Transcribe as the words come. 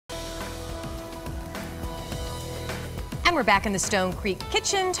And we're back in the Stone Creek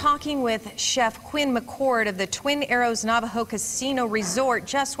kitchen talking with Chef Quinn McCord of the Twin Arrows Navajo Casino Resort,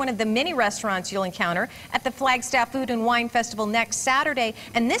 just one of the many restaurants you'll encounter at the Flagstaff Food and Wine Festival next Saturday.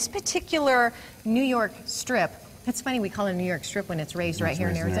 And this particular New York strip, it's funny we call it a New York strip when it's raised right here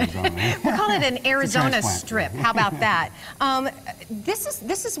in Arizona. We'll call it an Arizona strip. How about that?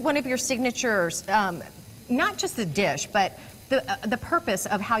 This is one of your signatures, not just the dish, but the purpose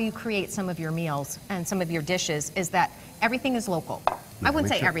of how you create some of your meals and some of your dishes is that everything is local. I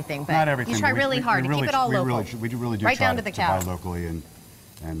wouldn't say everything, but you try really hard to keep it all local. We really do right try down to the cow. buy locally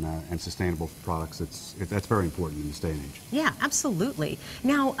and sustainable products. That's very important in this day and age. Yeah, absolutely.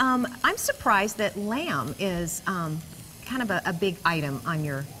 Now, I'm surprised that lamb is kind of a big item on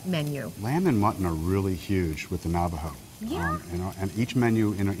your menu. Lamb and mutton are really huge with the Navajo. Yeah. And each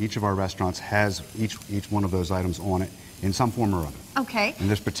menu in each of our restaurants has each one of those items on it in some form or other. Okay. In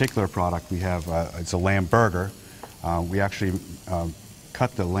this particular product, we have it's a lamb burger. We actually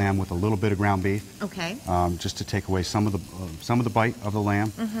cut the lamb with a little bit of ground beef. Okay. Just to take away some of the bite of the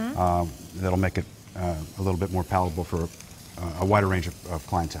lamb. That'll make it a little bit more palatable for a wider range of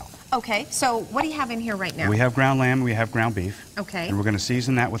clientele. Okay. So what do you have in here right now? We have ground lamb. We have ground beef. Okay. And we're going to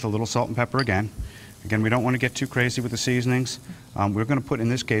season that with a little salt and pepper again. Again, we don't want to get too crazy with the seasonings. We're going to put, in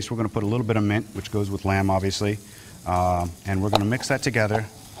this case, we're going to put a little bit of mint, which goes with lamb, obviously. And we're going to mix that together.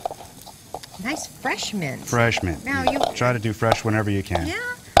 Nice fresh mint. Fresh mint. Now you try to do fresh whenever you can. Yeah.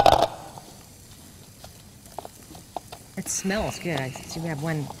 It smells good. I see we have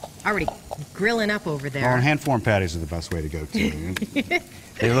one already grilling up over there. Well, hand-formed patties are the best way to go, too.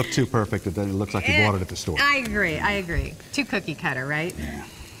 They look too perfect that it looks like you bought it at the store. I agree. I agree. Too cookie cutter, right? Yeah.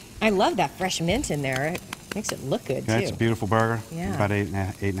 I love that fresh mint in there. It makes it look good, too. It's a beautiful burger. Yeah. About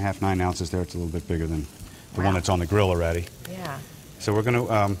 8.5, 9 ounces there. It's a little bit bigger than the one that's on the grill already. Yeah. So we're going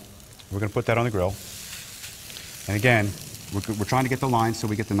to put that on the grill. And again, we're trying to get the lines so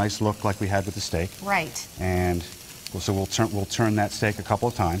we get the nice look like we had with the steak. Right. And so we'll turn that steak a couple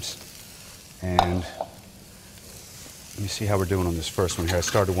of times. And let me see how we're doing on this first one here. I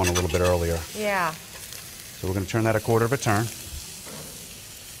started one a little bit earlier. Yeah. So we're going to turn that a quarter of a turn.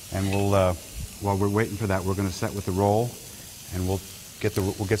 And we'll, while we're waiting for that, we're going to set with the roll, and we'll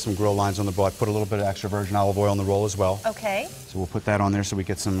get some grill lines on the bowl. I put a little bit of extra virgin olive oil on the roll as well. Okay. So we'll put that on there so we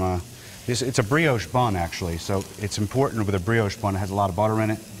get some. It's a brioche bun actually, so it's important with a brioche bun. It has a lot of butter in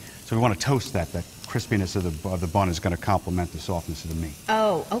it, so we want to toast that. That crispiness of the bun is going to complement the softness of the meat.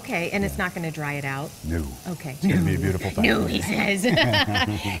 Oh, okay. And it's not going to dry it out? No. Okay. It's going to be a beautiful thing. No, he says.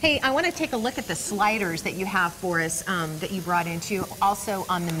 Hey, I want to take a look at the sliders that you have for us that you brought into also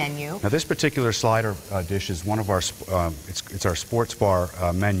on the menu. Now, this particular slider dish is one of our it's our sports bar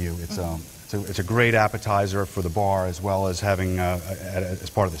menu. It's a great appetizer for the bar as well as having as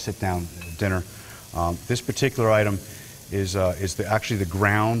part of the sit-down dinner. This particular item is actually the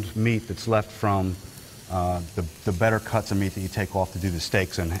ground meat that's left from the better cuts of meat that you take off to do the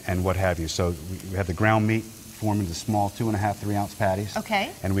steaks and what have you. So we have the ground meat formed into small 2.5, 3 ounce patties.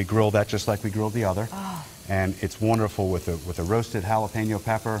 Okay. And we grill that just like we grilled the other. Oh. And it's wonderful with a roasted jalapeno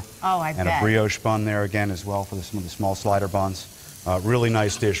pepper. Oh, I and bet. A brioche bun there again as well for some of the small slider buns. Really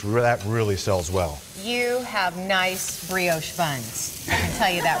nice dish. That really sells well. You have nice brioche buns. I can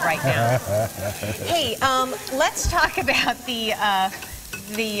tell you that right now. Hey, let's talk about the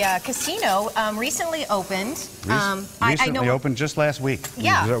casino. Recently opened. Recently opened just last week.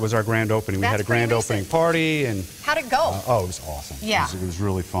 Yeah. That was our grand opening. We had a grand opening party and. How'd it go? Oh, it was awesome. Yeah. It was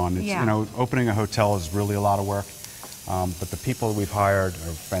really fun. It's, yeah. You know, opening a hotel is really a lot of work, but the people that we've hired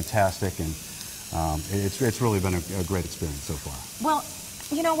are fantastic, and it's really been a great experience so far. Well,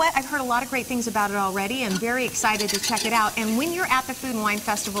 you know what? I've heard a lot of great things about it already. I'm very excited to check it out. And when you're at the Food and Wine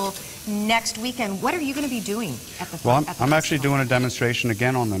Festival next weekend, what are you going to be doing at the festival? Well, I'm actually doing a demonstration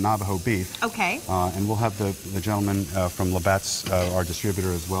again on the Navajo beef. Okay. And we'll have the gentleman from Labatt's, our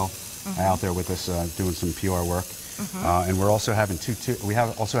distributor as well, out there with us doing some PR work. And we're also having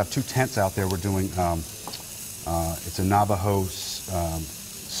also have two tents out there. We're doing it's a Navajo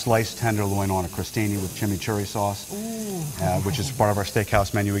sliced tenderloin on a crostini with chimichurri sauce, which is part of our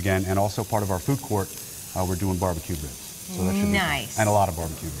steakhouse menu again, and also part of our food court. We're doing barbecued ribs. So that should be nice. And a lot of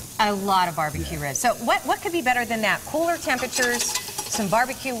barbecue ribs. A lot of barbecue ribs. So what could be better than that? Cooler temperatures, some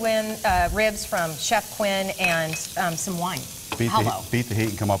barbecue ribs from Chef Quinn, and some wine. Beat the heat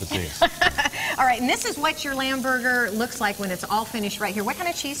and come up and see us. All right, and this is what your lamb burger looks like when it's all finished right here. What kind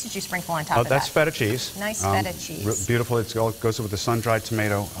of cheese did you sprinkle on top of that? That's feta cheese. Nice feta cheese. Beautiful. It goes with the sun-dried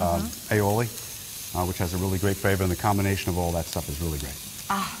tomato aioli, which has a really great flavor, and the combination of all that stuff is really great.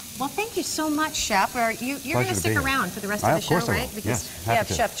 Ah, Well, thank you so much, Chef. You're going to stick around for the rest of the show, right? Because yes, we have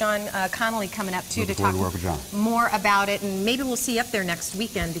to. Chef John Connolly coming up, too, Looking to talk forward to work with John. more about it. And maybe we'll see you up there next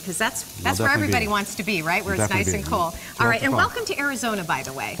weekend, because that's where everybody wants to be, right? Where it's nice and cool. All right, and welcome to Arizona, by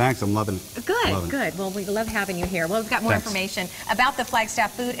the way. Thanks, I'm loving it. Good. Well, we love having you here. Well, we've got more information about the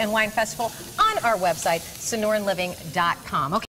Flagstaff Food and Wine Festival on our website, sonoranliving.com. Okay.